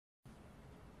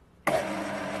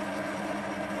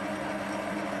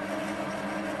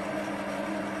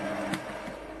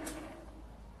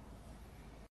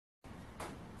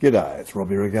G'day, it's Rob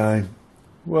here again.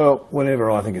 Well,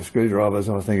 whenever I think of screwdrivers,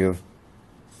 I think of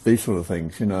these sort of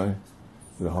things, you know,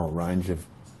 with a whole range of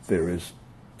various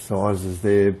sizes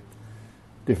there,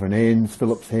 different ends,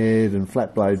 Phillips head and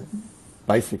flat blade,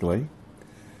 basically.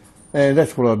 And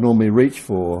that's what I'd normally reach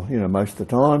for, you know, most of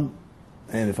the time.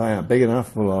 And if they aren't big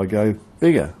enough, well, I go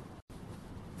bigger.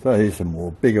 So here's some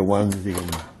more bigger ones.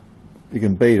 You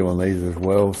can beat on these as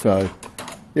well. So,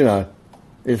 you know,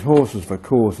 it's horses for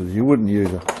courses. You wouldn't use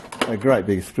a great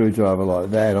big screwdriver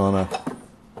like that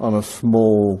on a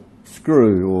small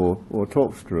screw or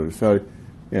torque screw. So, you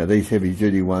know, these heavy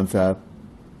duty ones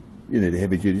you need a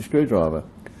heavy duty screwdriver.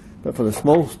 But for the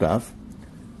small stuff,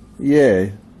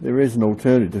 yeah, there is an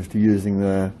alternative to using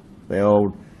the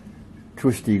old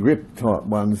twisty grip type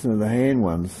ones, the hand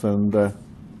ones. And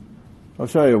I'll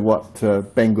show you what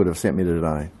Banggood have sent me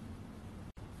today.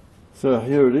 So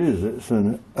here it is. It's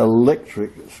an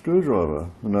electric screwdriver,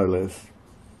 no less.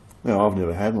 Now, I've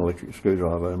never had an electric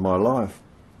screwdriver in my life.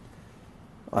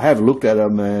 I have looked at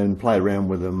them and played around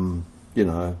with them, you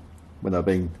know, when they're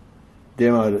being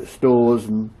demoed at stores,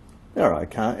 and they're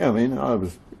okay. I mean, I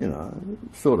was, you know,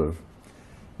 sort of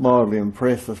mildly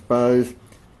impressed, I suppose.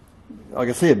 I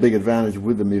can see a big advantage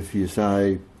with them if you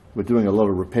say we're doing a lot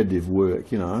of repetitive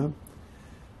work, you know.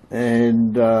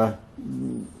 And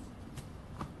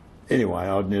anyway,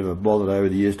 I'd never bothered over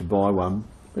the years to buy one.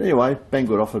 But anyway,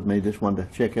 Banggood offered me this one to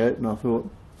check out, and I thought,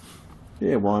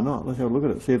 yeah, why not? Let's have a look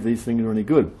at it, see if these things are any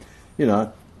good. You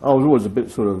know, I was always a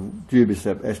bit sort of dubious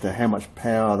as to how much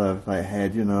power they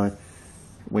had, you know.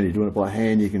 When you're doing it by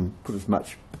hand, you can put as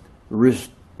much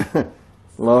wrist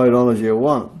load on as you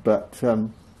want, but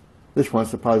this one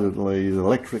supposedly is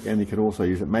electric, and you could also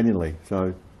use it manually.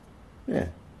 So, yeah,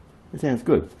 it sounds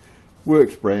good.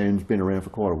 WORX brand's been around for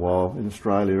quite a while, in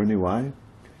Australia anyway.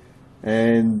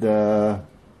 And,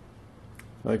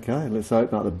 okay, let's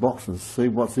open up the box and see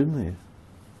what's in there.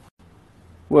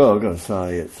 Well, I've got to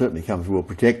say, it certainly comes well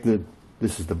protected.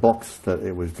 This is the box that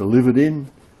it was delivered in.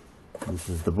 This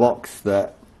is the box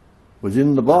that was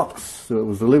in the box that it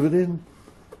was delivered in.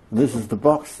 And this is the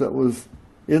box that was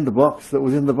in the box that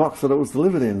was in the box that it was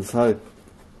delivered in. So,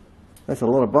 that's a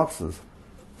lot of boxes.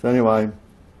 So anyway,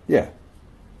 yeah.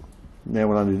 Now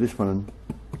we'll undo this one and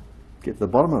get to the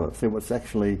bottom of it, see what's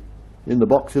actually in the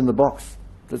box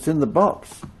that's in the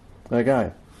box.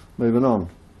 Okay, moving on.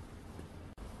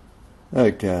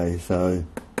 Okay, so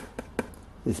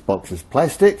this box is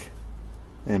plastic,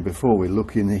 and before we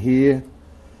look in here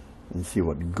and see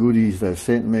what goodies they've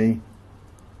sent me,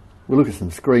 we'll look at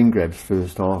some screen grabs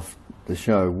first off to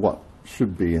show what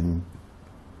should be in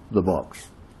the box.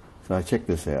 So check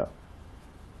this out.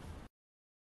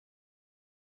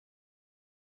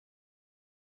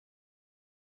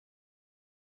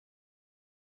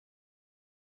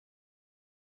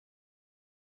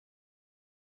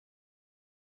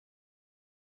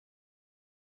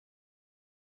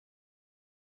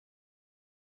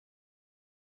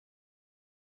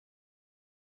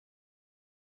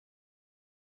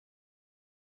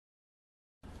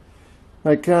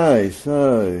 Okay,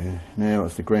 so now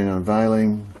it's the grand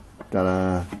unveiling.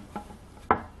 Ta-da!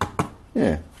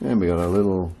 Yeah, and we got a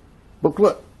little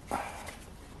booklet.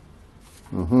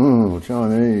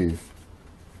 Chinese.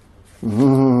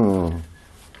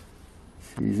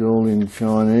 She's all in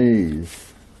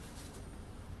Chinese.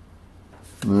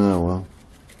 Oh well.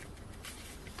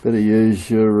 Better use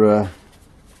your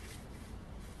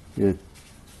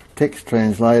text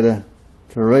translator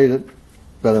to read it.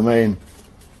 But I mean,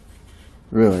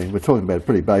 really, we're talking about a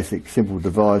pretty basic, simple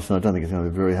device, and I don't think it's going to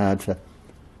be very hard to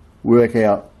work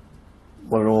out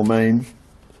what it all means.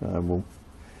 So we'll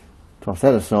toss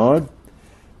that aside.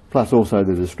 Plus also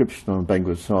the description on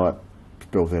Banggood's site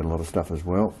spells out a lot of stuff as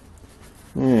well.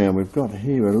 Now we've got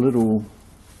here a little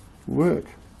work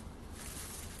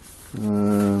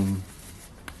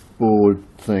board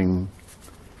thing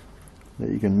that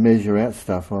you can measure out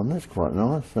stuff on. That's quite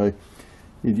nice. So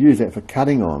you'd use that for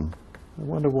cutting on. I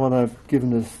wonder why they've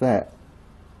given us that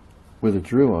with a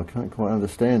drill. I can't quite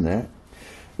understand that.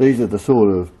 These are the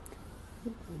sort of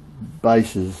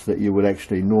bases that you would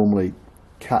actually normally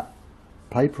cut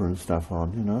paper and stuff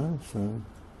on, you know, so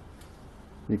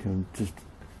you can just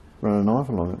run a knife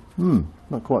along it.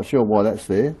 Not quite sure why that's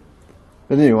there.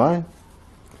 But anyway,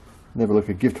 never look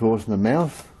a gift horse in the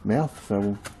mouth, so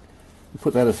we'll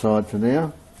put that aside for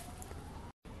now.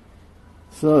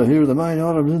 So here are the main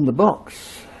items in the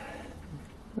box.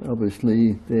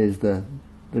 Obviously there's the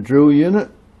drill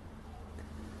unit,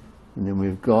 and then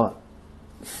we've got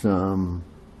some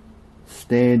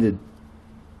standard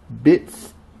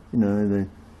bits, you know, the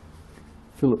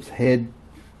Phillips head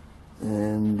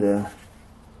and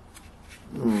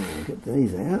Get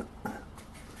these out.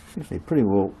 Actually pretty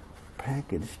well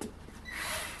packaged.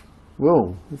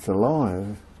 Well, it's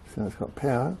alive, so it's got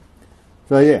power.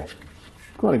 So yeah,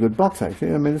 quite a good box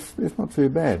actually. I mean, it's not too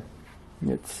bad.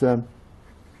 It's yeah,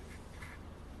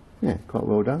 quite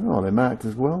well done. Oh, they're marked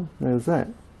as well. There's that.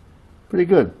 Pretty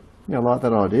good. Yeah, I like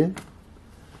that idea.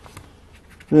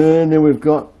 And then we've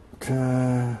got,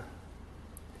 I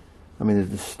mean, there's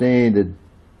the standard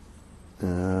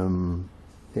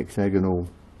hexagonal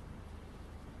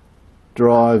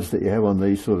drives that you have on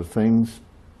these sort of things,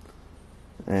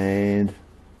 and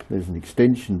there's an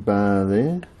extension bar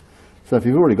there. So if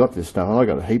you've already got this stuff, and I've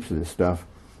got heaps of this stuff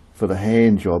for the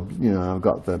hand job, you know, I've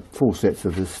got the full sets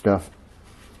of this stuff.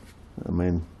 I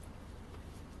mean,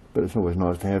 but it's always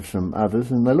nice to have some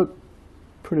others, and they look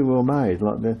pretty well made.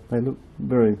 Like they look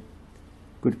very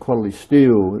good quality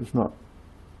steel. It's not,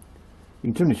 you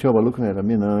can certainly tell by looking at them,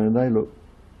 you know, and they look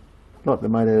like they're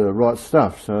made out of the right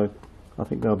stuff, so I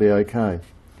think they'll be okay.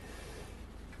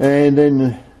 And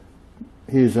then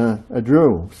here's a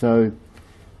drill. So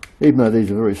even though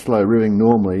these are very slow riving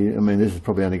normally, I mean, this is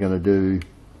probably only going to do,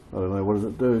 I don't know, what does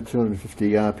it do,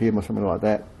 250 RPM or something like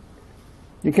that.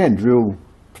 You can drill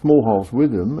small holes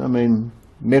with them. I mean,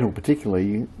 metal particularly,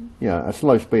 you know, a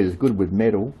slow speed is good with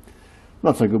metal.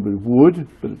 Not so good with wood,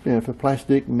 but you know, for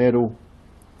plastic, metal,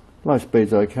 low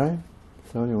speed's okay.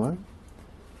 So anyway,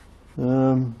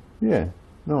 yeah,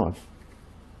 nice,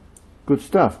 good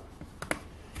stuff.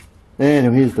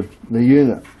 And here's the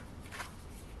unit,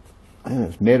 and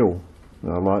it's metal.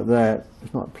 I like that.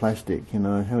 It's not plastic. You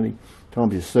know, how many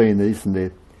times you've seen these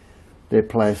and they're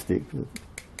plastic.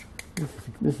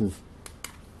 This is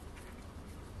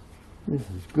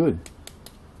good.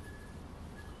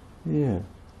 Yeah.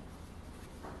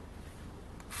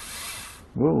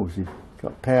 Whoa, she's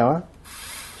got power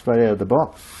straight out of the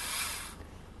box.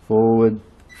 Forward,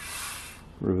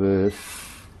 reverse.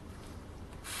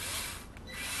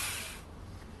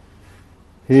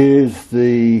 Here's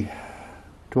the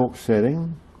torque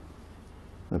setting.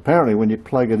 Apparently when you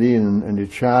plug it in and you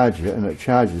charge it, and it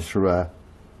charges through a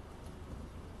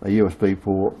USB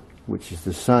port, which is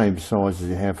the same size as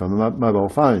you have for mobile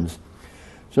phones.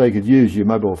 So you could use your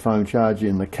mobile phone charger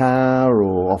in the car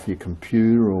or off your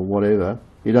computer or whatever.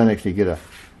 You don't actually get a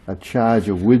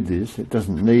charger with this. It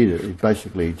doesn't need it. It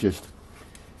basically just,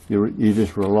 you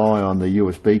just rely on the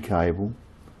USB cable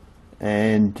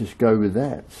and just go with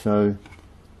that. So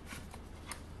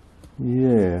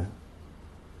yeah,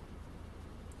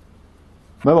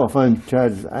 mobile phone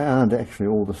chargers aren't actually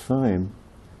all the same.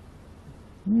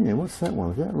 Yeah, what's that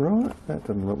one? Is that right? That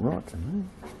doesn't look right to me.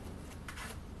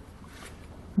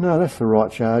 No, that's the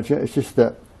right charger. It's just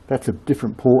that that's a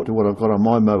different port to what I've got on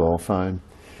my mobile phone.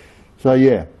 So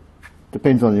yeah,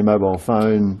 depends on your mobile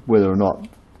phone whether or not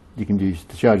you can use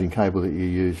the charging cable that you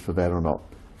use for that or not.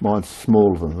 Mine's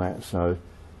smaller than that, so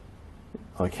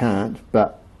I can't,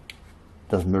 but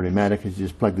it doesn't really matter because you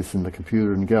just plug this in the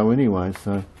computer and go anyway.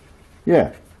 So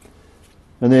yeah,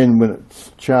 and then when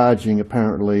it's charging,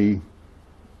 apparently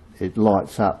it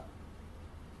lights up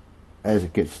as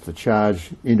it gets the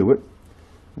charge into it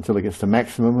until it gets to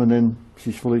maximum, and then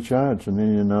she's fully charged, and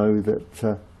then you know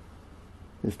that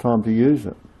it's time to use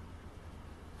it.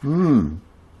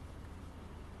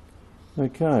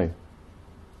 Okay.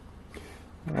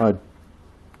 I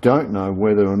don't know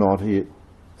whether or not it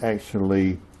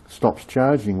actually stops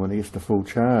charging when it gets to full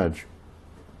charge.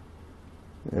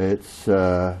 It's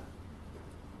well,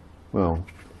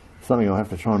 something I'll have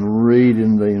to try and read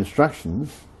in the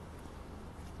instructions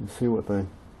and see what they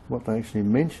actually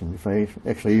mention, if they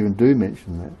actually even do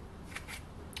mention that.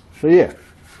 So yeah,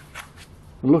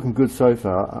 looking good so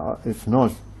far. It's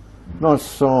nice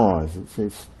size.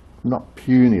 It's not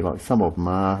puny like some of them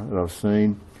are that I've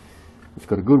seen. It's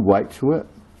got a good weight to it.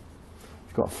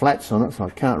 It's got flats on it, so I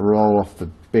can't roll off the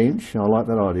bench. I like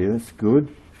that idea. That's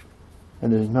good.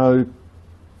 And there's no,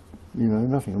 you know,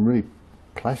 nothing really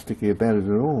plasticky about it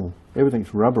at all. Everything's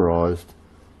rubberized,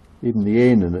 even the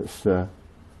end, and it's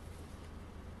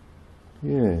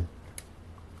yeah,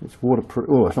 it's waterproof.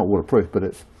 Oh, it's not waterproof, but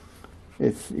it's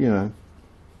you know,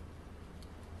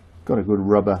 got a good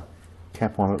rubber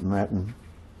cap on it and that. And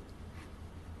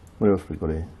what else we got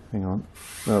here? Hang on.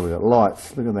 Oh, we got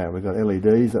lights. Look at that. We've got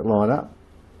LEDs that light up,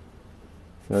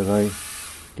 so they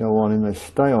go on and they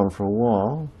stay on for a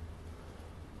while.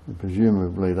 And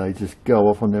presumably they just go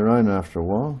off on their own after a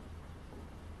while.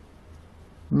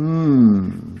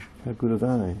 How good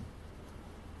are they?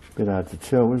 Bit hard to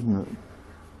tell, isn't it?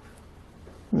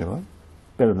 Anyway,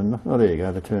 better than nothing. Oh, there you go,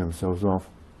 they turn themselves off.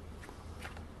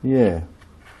 Yeah.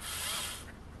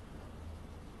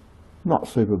 Not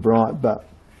super bright, but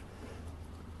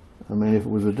I mean, if it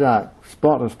was a dark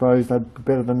spot, I suppose they'd be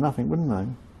better than nothing, wouldn't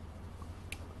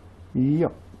they?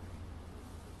 Yep.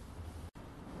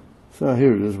 So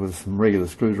here it is with some regular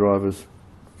screwdrivers,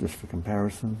 just for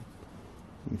comparison.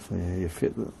 You can see how you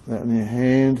fit that in your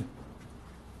hand.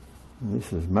 And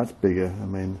this is much bigger. I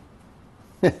mean,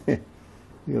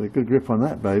 you got a good grip on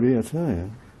that, baby, I tell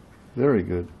you. Very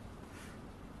good.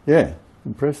 Yeah,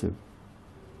 impressive.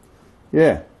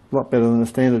 Yeah, a lot better than a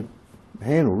standard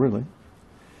handle, really.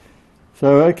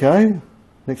 So, okay,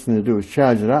 next thing to do is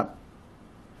charge it up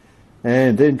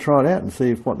and then try it out and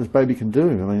see what this baby can do.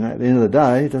 I mean, at the end of the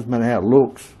day, it doesn't matter how it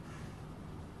looks,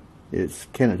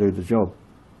 can it do the job?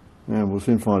 And we'll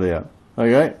soon find out.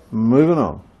 Okay, moving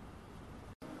on.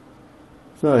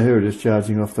 So here it is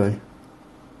charging off the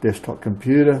desktop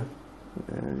computer.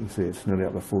 And you can see it's nearly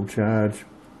up to full charge.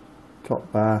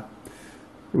 Top bar.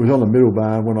 It was on the middle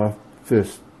bar when I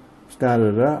first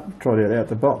started it up, tried it out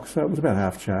the box, so it was about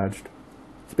half charged.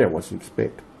 It's about what you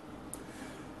expect.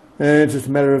 And it's just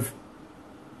a matter of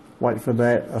wait for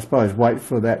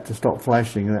that to stop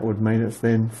flashing, and that would mean it's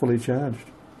then fully charged.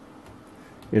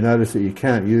 You notice that you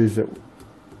can't use it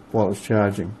while it's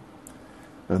charging.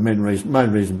 The main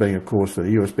reason being, of course, that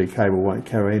the USB cable won't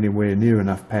carry anywhere near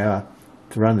enough power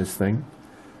to run this thing,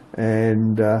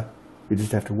 and you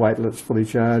just have to wait till it's fully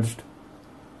charged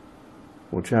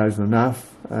or charged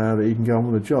enough that you can go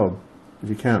on with the job, but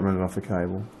you can't run it off the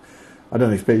cable. I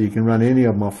don't expect you can run any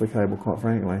of them off the cable, quite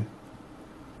frankly.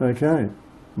 Okay,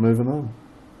 moving on.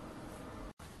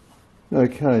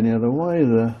 Okay, now the way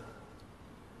the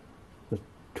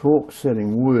torque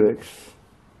setting works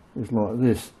is like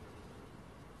this.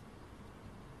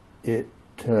 It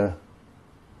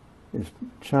is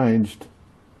changed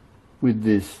with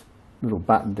this little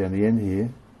button down the end here,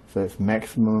 so it's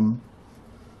maximum,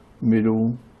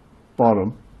 middle,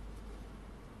 bottom,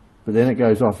 but then it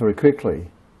goes off very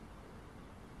quickly.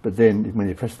 But then when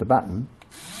you press the button,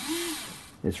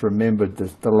 it's remembered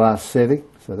the last setting,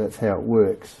 so that's how it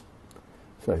works.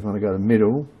 So if you want to go to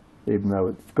middle, even though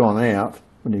it's gone out,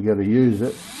 when you go to use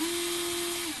it,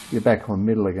 you're back on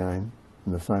middle again,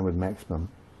 and the same with maximum.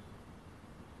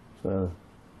 So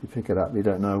you pick it up, you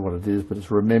don't know what it is, but it's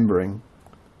remembering,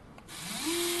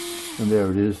 and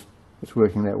there it is, it's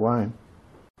working that way.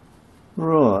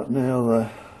 Right, now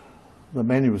the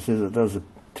manual says it does a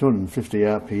 250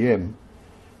 RPM,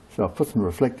 so I've put some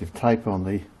reflective tape on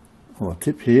the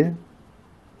tip here,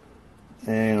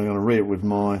 and I'm going to read it with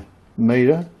my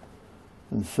meter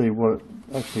and see what it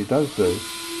actually does do.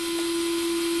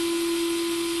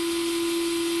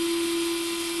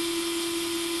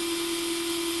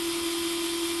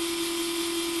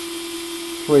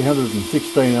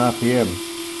 (316 RPM),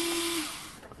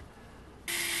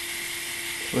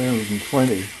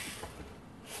 320.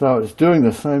 So it's doing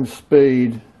the same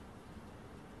speed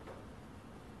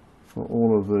for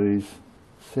all of these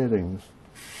settings.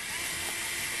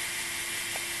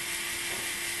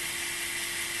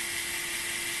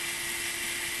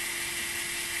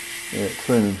 Yeah,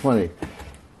 320.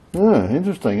 Oh,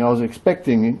 interesting. I was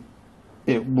expecting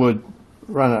it would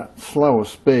run at slower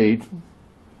speed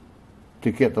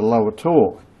to get the lower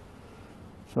torque.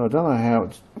 So I don't know how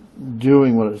it's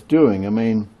doing what it's doing. I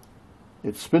mean,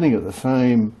 it's spinning at the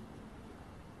same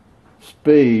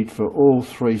speed for all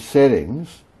three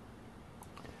settings.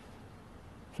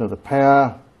 So the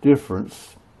power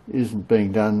difference isn't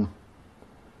being done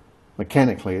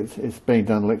mechanically, it's being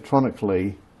done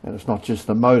electronically, and it's not just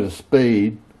the motor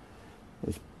speed,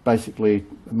 it's basically,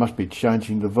 it must be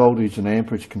changing the voltage and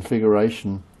amperage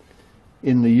configuration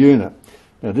in the unit.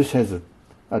 Now this has a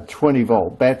 20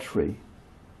 volt battery,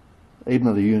 even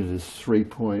though the unit is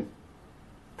 3.6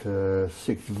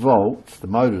 volts, the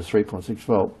motor is 3.6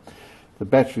 volt, the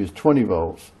battery is 20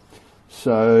 volts.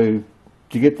 So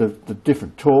to get the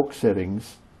different torque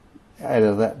settings out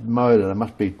of that motor, they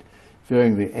must be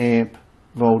varying the amp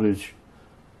voltage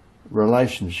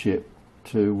relationship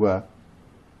to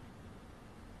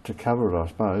cover it, I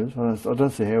suppose. I don't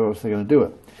see how else they're going to do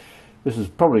it. This has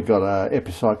probably got a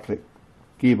epicyclic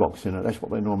gearbox in it. That's what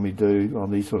they normally do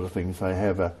on these sort of things. They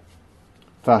have a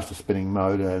faster spinning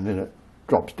motor, and then it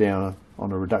drops down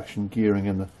on a reduction gearing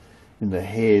in the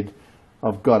head.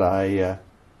 I've got a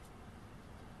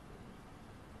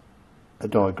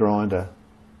die grinder.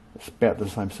 It's about the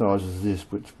same size as this,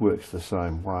 which works the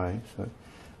same way. So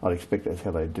I'd expect that's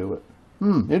how they do it.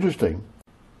 Interesting.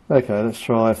 Okay, let's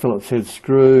try a Phillips head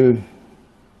screw.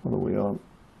 What are we on?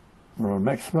 We're on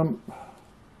maximum.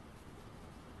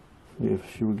 See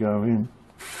if she will go in.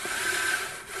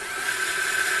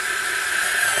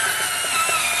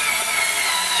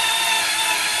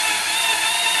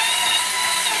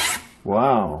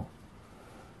 Wow,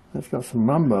 that That's got some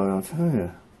mumbo, I'll tell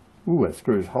you. Ooh, that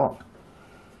screw's hot.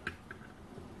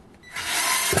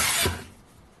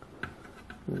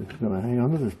 Just going to hang on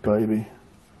to this baby.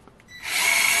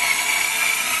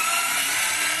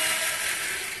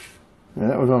 Now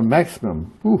that was on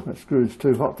maximum. Ooh, that screw's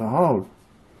too hot to hold.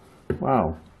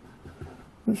 Wow.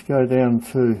 Let's go down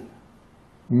to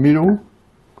middle.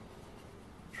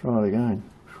 Try it again.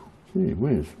 Gee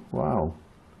whiz, wow.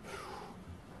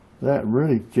 That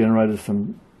really generated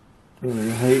some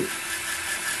really heat.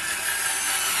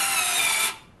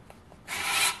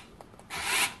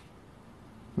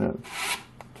 No,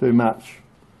 too much.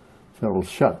 So it'll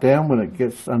shut down when it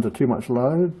gets under too much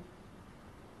load.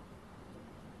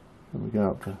 And we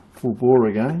go up to full bore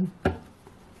again.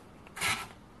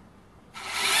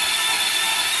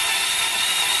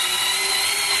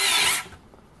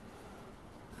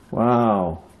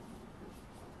 Wow.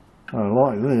 I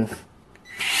like this.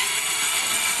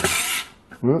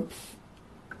 Whoops.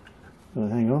 Gotta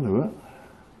hang on to it.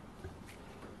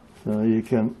 So you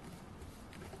can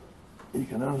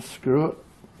unscrew it.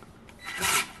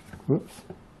 Whoops.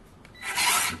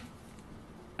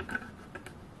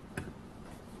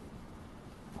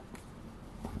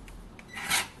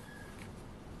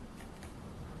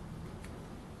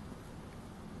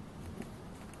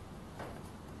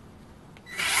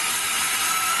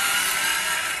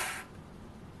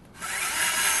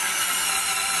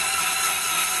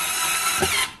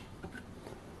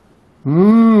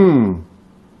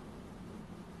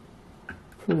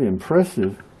 Pretty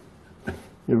impressive.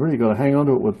 You've really got to hang on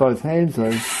to it with both hands though,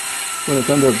 when it's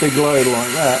under a big load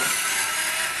like that.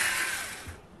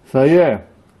 So yeah,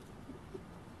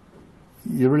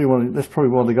 you really want to, that's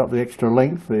probably why they got the extra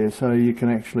length there, so you can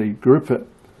actually grip it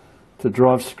to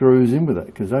drive screws in with it,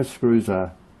 because those screws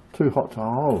are too hot to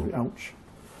hold. Ouch.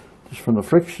 Just from the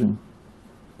friction.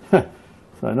 So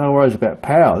no worries about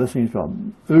power. This thing's got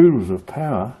oodles of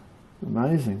power.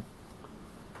 Amazing.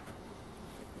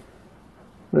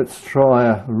 Let's try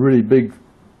a really big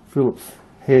Phillips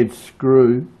head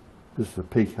screw. This is a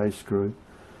PK screw.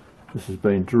 This has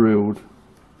been drilled.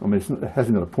 I mean, it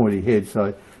hasn't got a pointy head,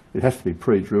 so it has to be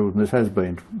pre-drilled, and this has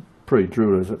been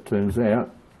pre-drilled as it turns out.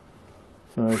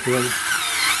 So if you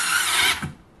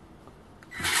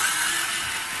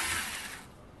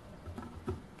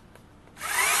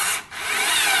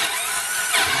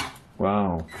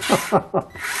wow.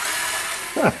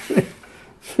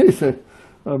 She's an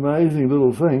amazing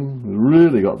little thing.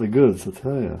 Really got the goods, I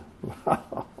tell you.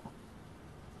 Wow.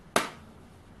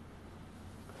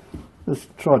 Let's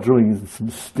try drilling some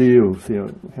steel, see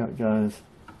how it goes.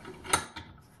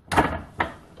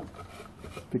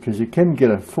 Because you can get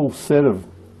a full set of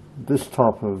this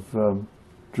type of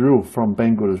drill from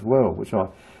Banggood as well, which I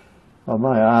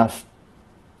may ask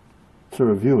to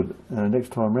review it next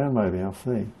time round. Maybe I'll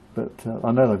see. But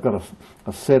I know they've got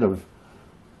a set of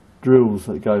drills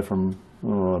that go from,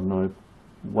 oh, I don't know,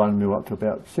 1 mil up to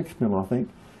about 6 mil, I think,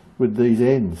 with these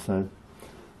ends. So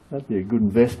that'd be a good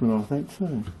investment, I think,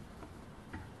 too.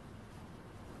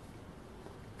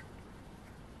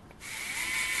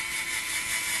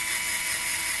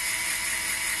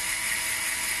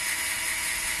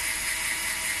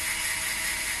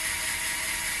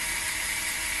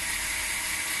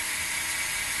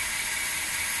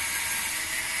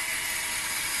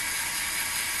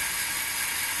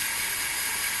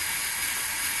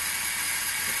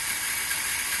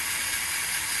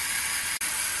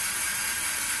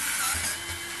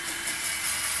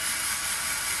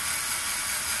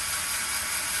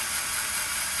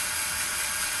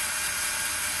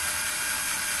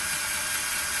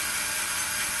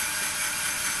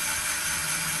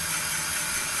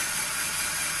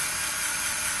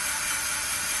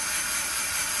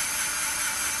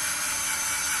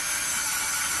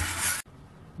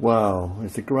 Wow,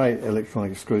 it's a great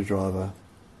electronic screwdriver,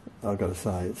 I've got to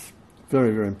say. It's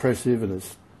very, very impressive, and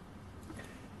it's,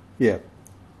 yeah,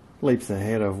 leaps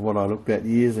ahead of what I looked at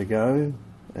years ago,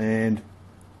 and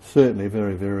certainly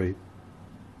very, very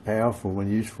powerful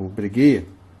and useful bit of gear.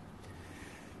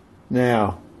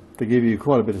 Now, to give you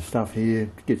quite a bit of stuff here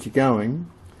to get you going,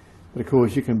 but of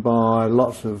course you can buy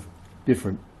lots of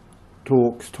different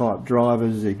Torx type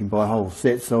drivers. You can buy whole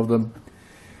sets of them.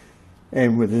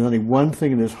 And there's only one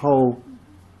thing in this whole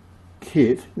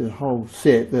kit, this whole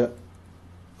set, that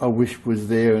I wish was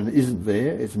there and isn't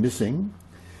there. It's missing,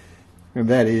 and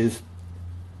that is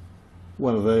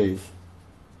one of these.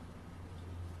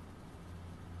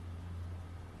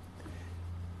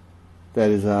 That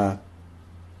is a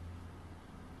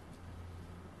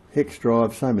hex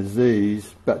drive, same as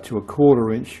these, but to a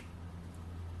 1/4 inch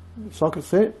socket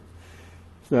set.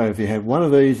 So if you have one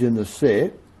of these in the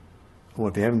set, or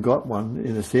if you haven't got one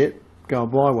in a set, go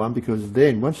and buy one, because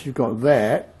then once you've got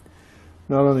that,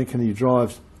 not only can you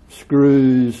drive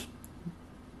screws,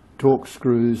 torque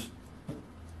screws,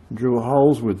 drill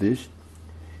holes with this,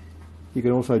 you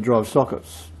can also drive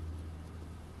sockets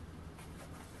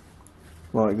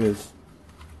like this,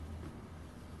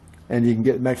 and you can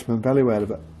get maximum value out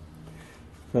of it.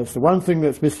 That's the one thing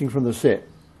that's missing from the set,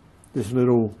 this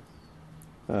little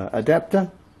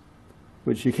adapter,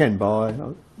 which you can buy.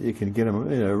 You can get them,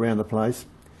 around the place,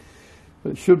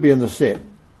 but it should be in the set.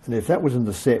 And if that was in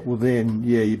the set, well then,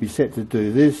 yeah, you'd be set to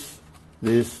do this,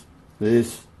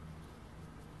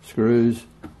 screws,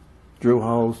 drill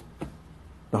holes,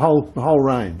 the whole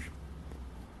range.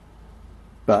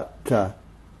 But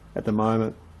at the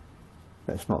moment,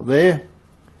 that's not there.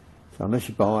 So unless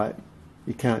you buy it,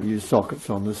 you can't use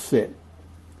sockets on this set.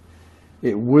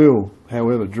 It will,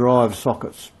 however, drive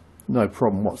sockets, no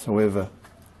problem whatsoever.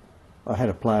 I had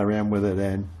to play around with it,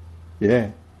 and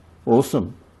yeah,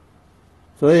 awesome.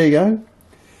 So there you go.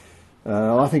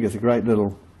 I think it's a great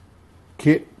little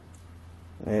kit.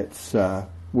 It's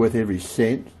worth every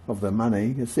cent of the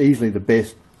money. It's easily the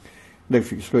best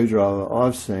electric screwdriver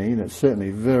I've seen. It's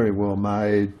certainly very well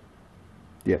made.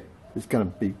 Yep, it's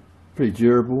going to be pretty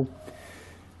durable.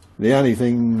 The only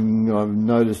thing I've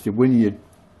noticed is when you're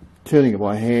turning it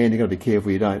by hand, you've got to be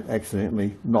careful you don't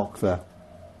accidentally knock the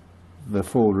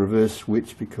forward reverse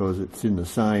switch, because it's in the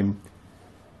same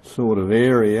sort of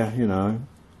area,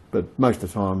 but most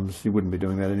of the times you wouldn't be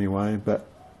doing that anyway. But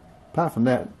apart from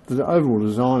that, the overall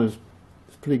design is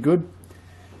pretty good,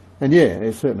 and yeah,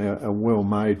 it's certainly a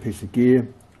well-made piece of gear.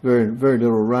 Very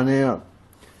little run out.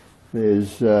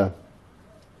 There's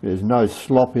no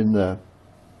slop in the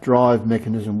drive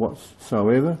mechanism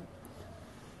whatsoever.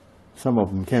 Some of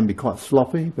them can be quite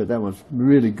sloppy, but that one's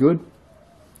really good.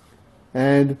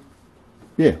 And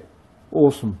yeah,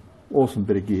 awesome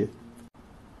bit of gear.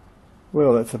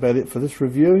 Well, that's about it for this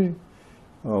review.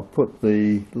 I'll put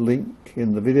the link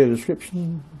in the video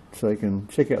description so you can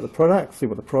check out the product, see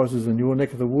what the price is in your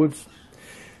neck of the woods.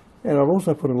 And I'll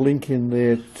also put a link in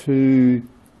there to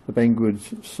the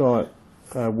Banggood site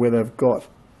where they've got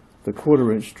the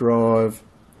 1/4" drive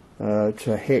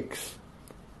to hex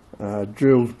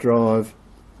drill drive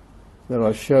that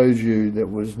I showed you that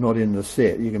was not in the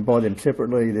set. You can buy them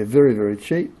separately. They're very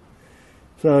cheap.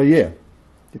 So yeah,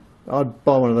 I'd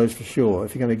buy one of those for sure.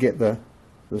 If you're going to get the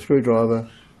screwdriver,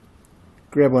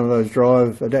 grab one of those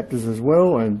drive adapters as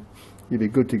well, and you'll be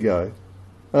good to go.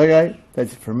 Okay,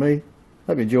 that's it from me.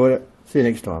 Hope you enjoyed it. See you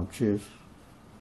next time. Cheers.